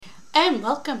And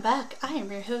welcome back. I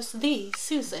am your host, the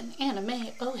Susan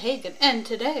Anime O'Hagan, and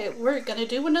today we're gonna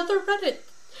do another Reddit.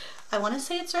 I want to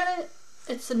say it's Reddit.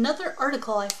 It's another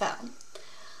article I found.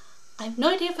 I have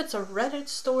no idea if it's a Reddit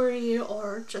story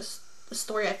or just a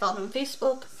story I found on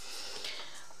Facebook.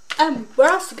 We're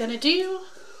also gonna do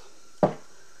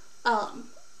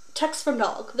text from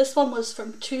dog. This one was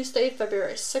from Tuesday,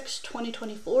 February 6th,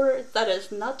 2024. That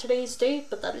is not today's date,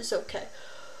 but that is okay.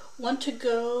 Want to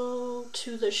go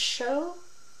to the show?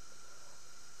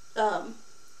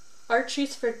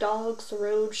 h8is for Dogs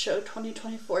Road Show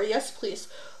 2024. Yes, please.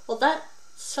 Well, that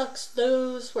sucks.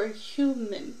 Those were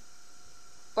human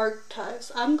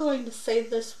archives. I'm going to say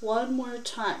this one more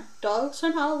time. Dogs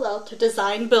are not allowed to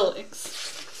design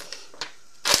buildings.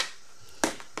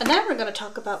 And then we're going to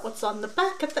talk about what's on the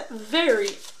back at the very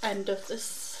end of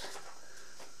this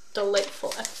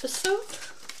delightful episode.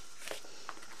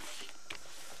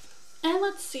 And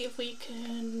let's see if we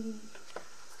can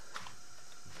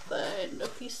find a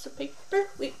piece of paper.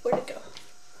 Wait, where'd it go?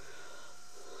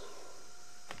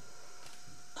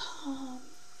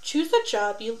 Choose a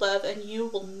job you love and you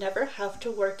will never have to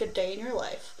work a day in your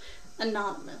life.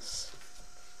 Anonymous.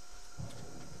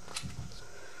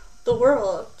 The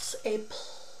world's a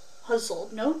puzzle.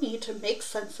 No need to make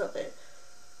sense of it.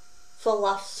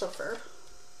 Philosopher.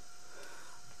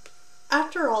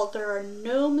 After all, there are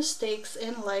no mistakes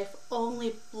in life,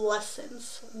 only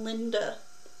lessons. Linda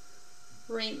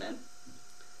Raymond.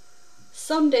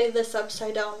 Someday this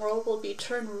upside-down world will be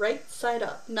turned right side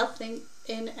up. Nothing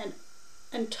in an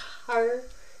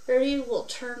entirety will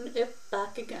turn it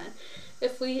back again.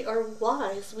 If we are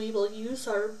wise, we will use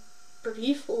our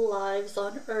brief lives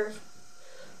on earth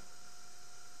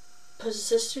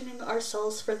positioning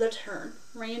ourselves for the turn.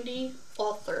 Randy,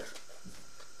 author.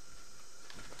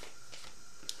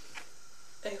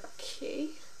 Okay,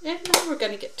 and now we're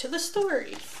going to get to the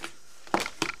story.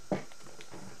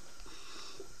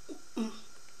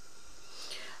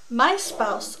 My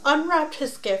spouse unwrapped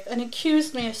his gift and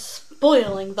accused me of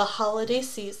spoiling the holiday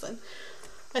season.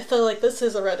 I feel like this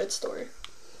is a Reddit story.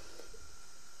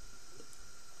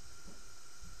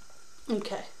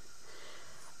 Okay.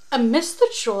 Amidst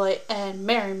the joy and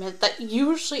merriment that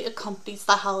usually accompanies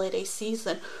the holiday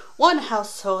season, one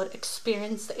household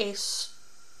experienced a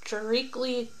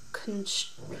strictly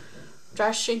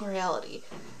contrasting reality.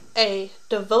 A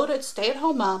devoted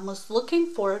stay-at-home mom was looking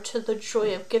forward to the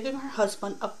joy of giving her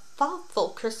husband a thoughtful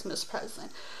Christmas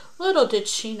present. Little did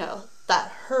she know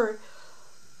that her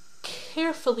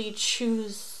carefully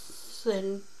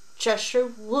chosen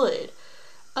gesture would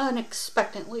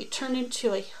unexpectedly turn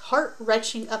into a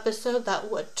heart-wrenching episode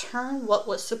that would turn what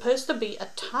was supposed to be a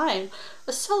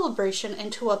celebration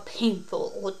into a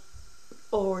painful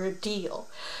ordeal.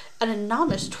 An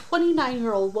anonymous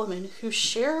 29-year-old woman who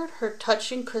shared her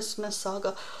touching Christmas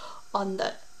saga on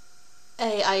the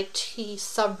h8is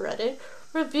subreddit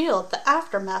revealed the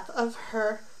aftermath of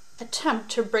her attempt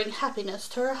to bring happiness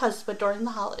to her husband during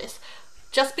the holidays.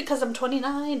 Just because I'm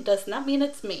 29 does not mean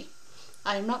it's me.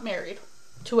 I am not married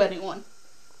to anyone.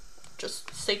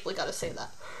 Just safely gotta say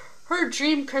that. Her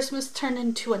dream Christmas turned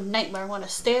into a nightmare when a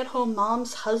stay-at-home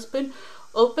mom's husband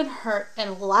opened her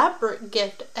elaborate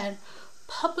gift and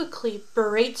publicly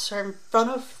berates her in front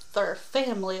of their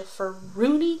family for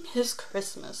ruining his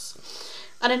Christmas.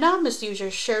 An anonymous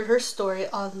user shared her story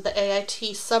on the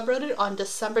h8is subreddit on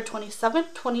December 27,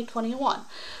 2021.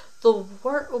 The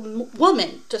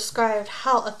woman described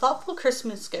how a thoughtful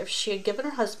Christmas gift she had given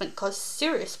her husband caused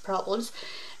serious problems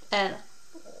and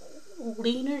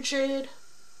leakage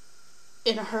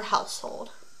in her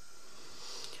household.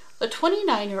 The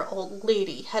 29-year-old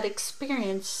lady had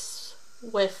experience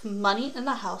with money in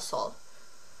the household.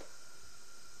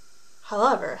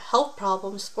 However, health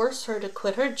problems forced her to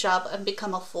quit her job and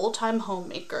become a full-time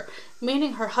homemaker,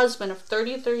 meaning her husband of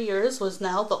 33 years was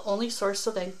now the only source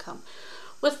of income.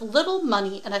 With little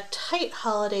money and a tight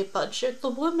holiday budget, the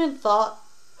woman thought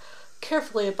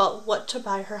carefully about what to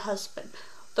buy her husband.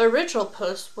 The original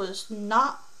post was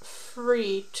not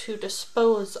free to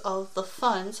dispose of the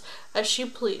funds as she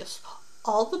pleased.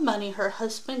 All the money her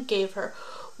husband gave her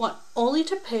went only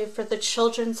to pay for the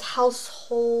children's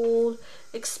household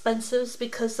expenses.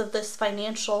 Because of this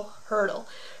financial hurdle,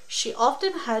 she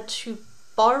often had to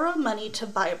borrow money to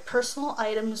buy personal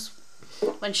items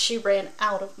when she ran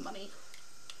out of money.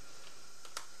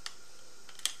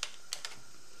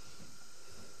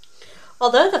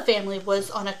 Although the family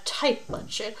was on a tight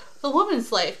budget, the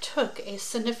woman's life took a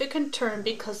significant turn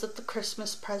because of the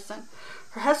Christmas present.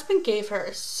 Her husband gave her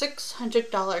a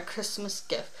 $600 Christmas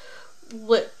gift,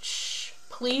 which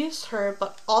pleased her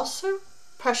but also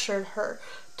pressured her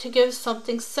to give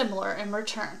something similar in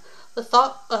return. The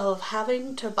thought of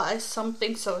having to buy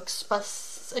something so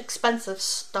expensive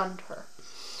stunned her.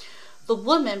 The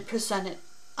woman presented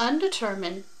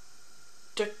undetermined,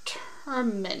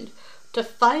 determined to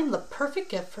find the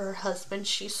perfect gift for her husband.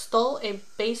 She stole a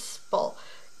baseball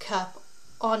cap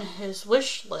on his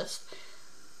wish list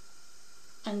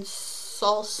and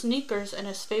saw sneakers in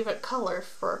his favorite color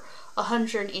for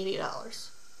 $180.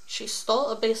 She stole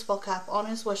a baseball cap on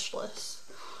his wish list.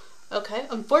 Okay,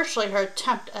 unfortunately, her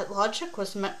attempt at logic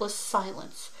was met with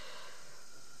silence.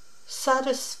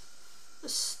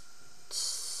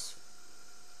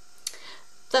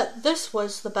 That this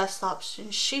was the best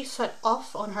option. She set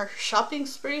off on her shopping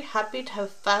spree, happy to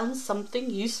have found something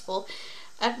useful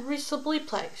and reasonably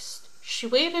priced. She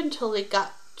waited until they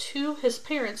got to his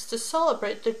parents to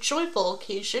celebrate the joyful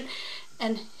occasion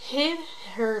and hid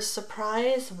her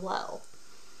surprise well.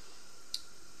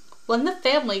 When the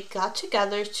family got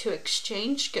together to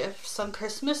exchange gifts on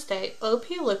Christmas Day, OP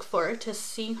looked forward to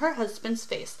seeing her husband's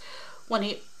face when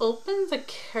he opened the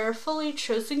carefully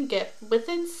chosen gift.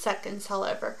 Within seconds,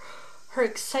 however, her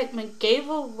excitement gave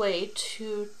way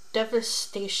to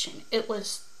devastation. It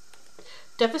was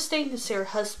devastating to see her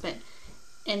husband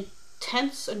in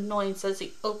tense annoyance as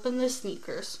he opened the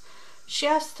sneakers. She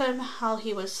asked him how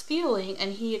he was feeling,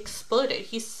 and he exploded.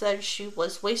 He said she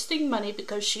was wasting money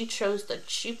because she chose the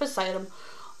cheapest item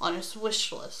on his wish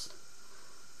list.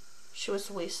 She was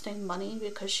wasting money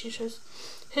because she chose.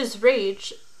 His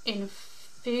rage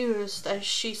infused as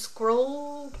she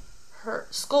scolded her,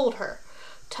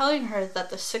 telling her that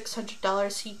the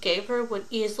 $600 he gave her would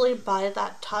easily buy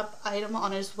that top item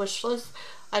on his wish list,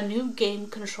 a new game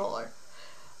controller.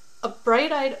 A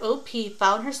bright-eyed OP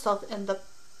found herself in the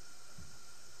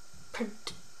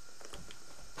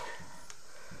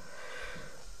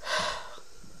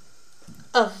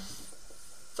of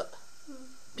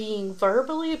being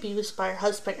verbally abused by her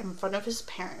husband in front of his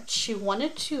parents. She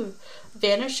wanted to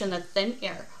vanish in the thin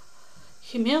air,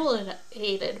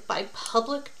 humiliated by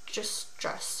public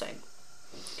distressing.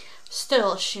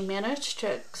 Still, she managed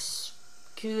to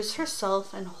excuse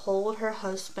herself and hold her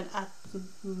husband at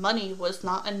money was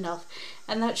not enough,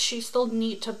 and that she still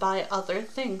need to buy other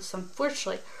things.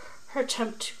 Unfortunately, her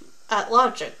attempt at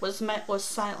logic was met with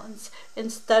silence.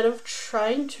 Instead of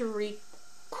trying to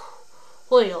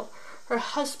recoil, her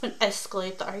husband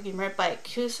escalated the argument by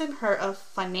accusing her of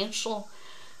financial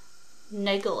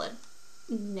negligence.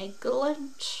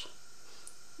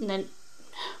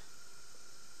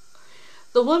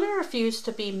 The woman refused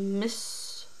to be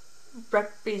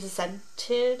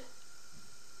misrepresented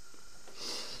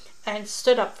and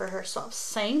stood up for herself,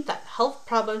 saying that health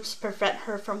problems prevent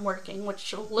her from working,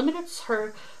 which limits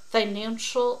her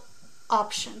financial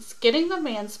options. Getting the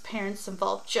man's parents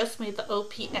involved just made the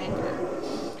OP angry.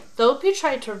 The OP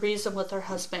tried to reason with her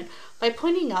husband by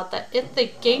pointing out that if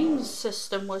the game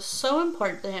system was so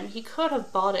important to him, he could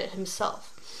have bought it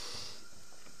himself.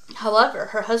 However,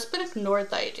 her husband ignored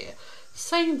the idea,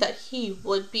 saying that he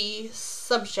would be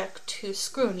subject to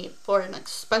scrutiny for an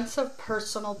expensive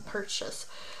personal purchase.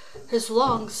 His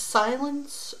long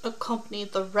silence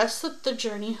accompanied the rest of the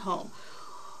journey home.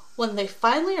 When they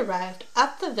finally arrived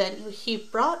at the venue, he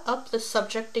brought up the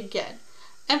subject again,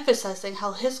 emphasizing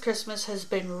how his Christmas has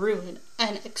been ruined,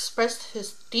 and expressed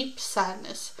his deep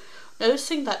sadness.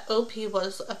 Noticing that OP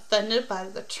was offended by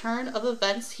the turn of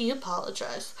events, he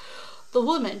apologized. The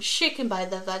woman, shaken by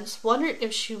the events, wondered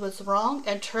if she was wrong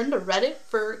and turned to Reddit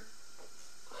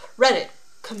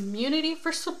community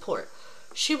for support.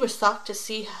 She was shocked to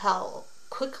see how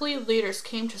quickly leaders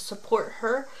came to support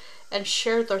her and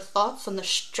share their thoughts on the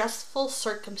stressful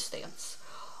circumstance.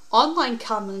 Online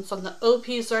comments on the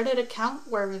OP's Reddit account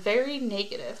were very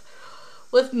negative,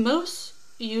 with most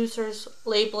users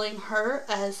labeling her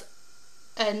as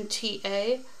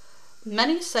NTA.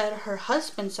 Many said her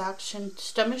husband's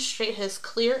actions demonstrate his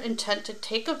clear intent to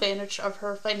take advantage of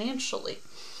her financially,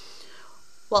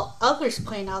 while others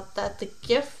point out that the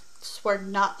gifts were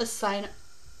not a sign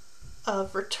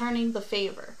of returning the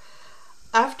favor.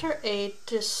 After a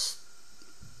distraught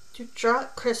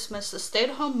Christmas, the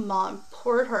stay-at-home mom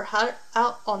poured her heart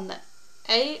out on the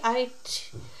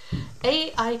AITA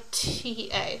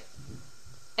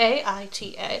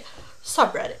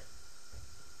subreddit,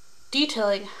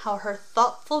 detailing how her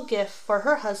thoughtful gift for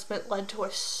her husband led to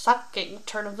a shocking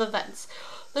turn of events.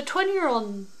 The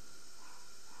 20-year-old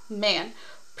man,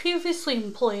 previously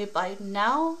employed by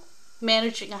now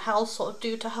managing a household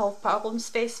due to health problems,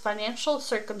 faced financial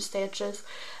circumstances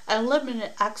and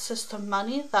limited access to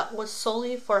money that was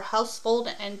solely for household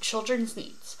and children's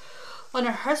needs. When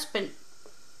her husband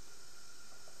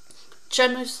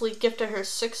generously gifted her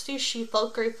 60s, she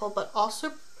felt grateful but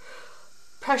also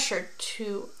pressured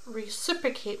to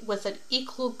reciprocate with an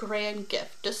equal grand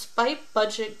gift. Despite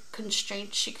budget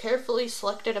constraints, she carefully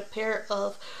selected a pair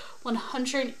of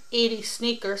 180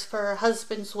 sneakers for her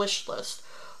husband's wish list,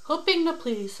 hoping to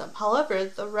please him. However,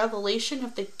 the revelation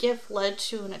of the gift led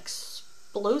to an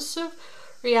explosive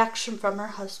reaction from her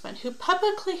husband, who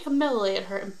publicly humiliated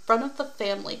her in front of the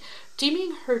family,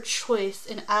 deeming her choice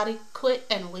inadequate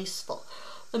and wasteful.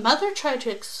 The mother tried to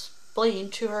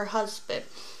explain to her husband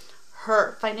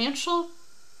her financial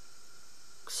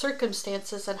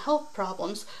circumstances and health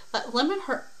problems that limit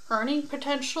her earning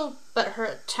potential, but her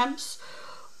attempts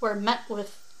were met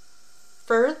with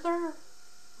further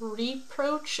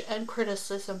reproach and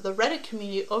criticism. The Reddit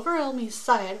community overwhelmingly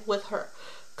sided with her,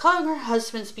 calling her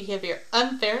husband's behavior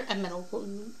unfair and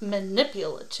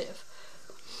manipulative,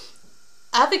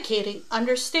 advocating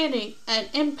understanding and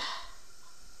empathy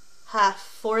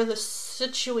for the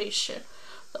situation.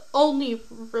 The only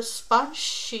response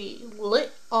she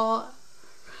lit on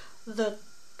the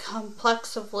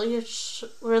complex of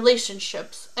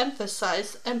relationships,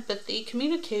 emphasized empathy,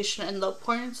 communication, and the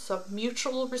importance of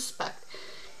mutual respect.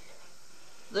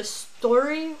 The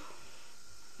story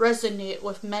resonated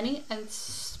with many and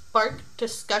sparked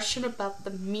discussion about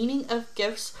the meaning of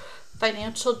gifts,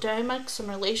 financial dynamics in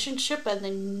relationship, and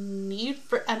the need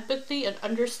for empathy and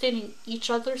understanding each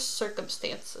other's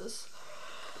circumstances.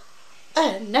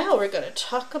 And now we're going to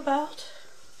talk about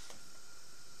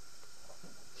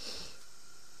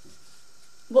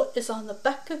what is on the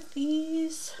back of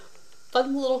these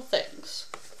fun little things.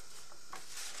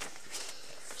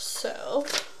 So,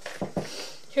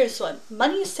 here's one.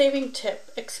 Money saving tip.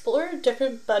 Explore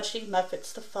different budgeting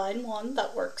methods to find one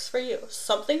that works for you.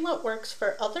 Something that works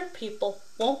for other people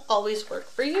won't always work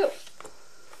for you.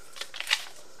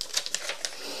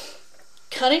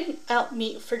 Cutting out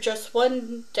meat for just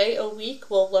one day a week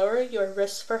will lower your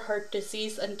risk for heart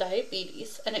disease and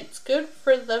diabetes, and it's good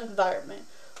for the environment.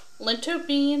 Lentil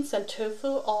beans and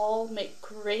tofu all make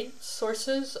great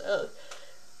sources of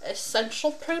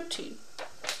essential protein.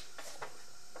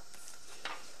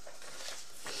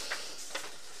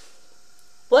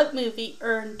 What movie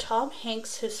earned Tom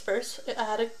Hanks his first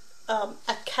Academy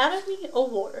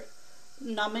Award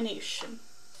nomination?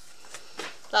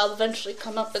 That'll eventually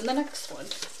come up in the next one.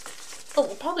 Oh,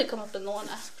 we'll probably come up in the one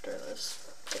after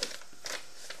this. Okay.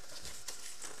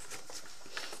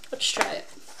 Let's try it.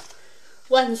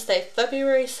 Wednesday,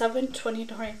 February 7,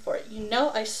 2024. You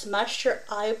know I smashed your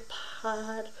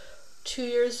iPad 2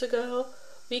 years ago.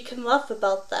 We can laugh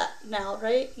about that now,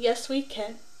 right? Yes, we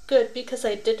can. Good, because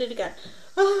I did it again.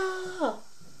 Ah,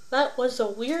 that was a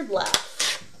weird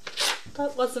laugh.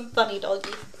 That wasn't funny,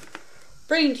 doggy.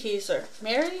 Brain teaser.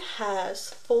 Mary has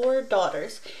 4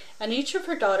 daughters, and each of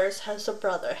her daughters has a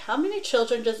brother. How many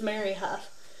children does Mary have?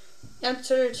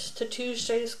 Answer to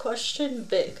Tuesday's question,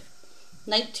 big.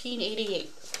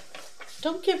 1988.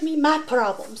 Don't give me math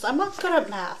problems. I'm not good at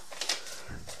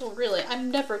math. Well, really, I'm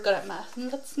never good at math,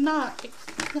 and that's not...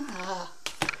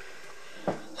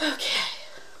 Okay,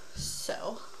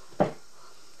 so...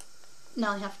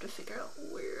 now I have to figure out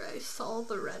where I saw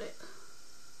the Reddit.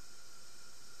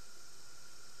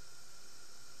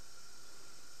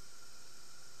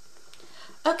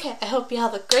 Okay, I hope you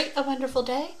have a great and wonderful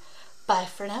day. Bye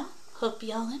for now. Hope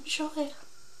y'all enjoyed.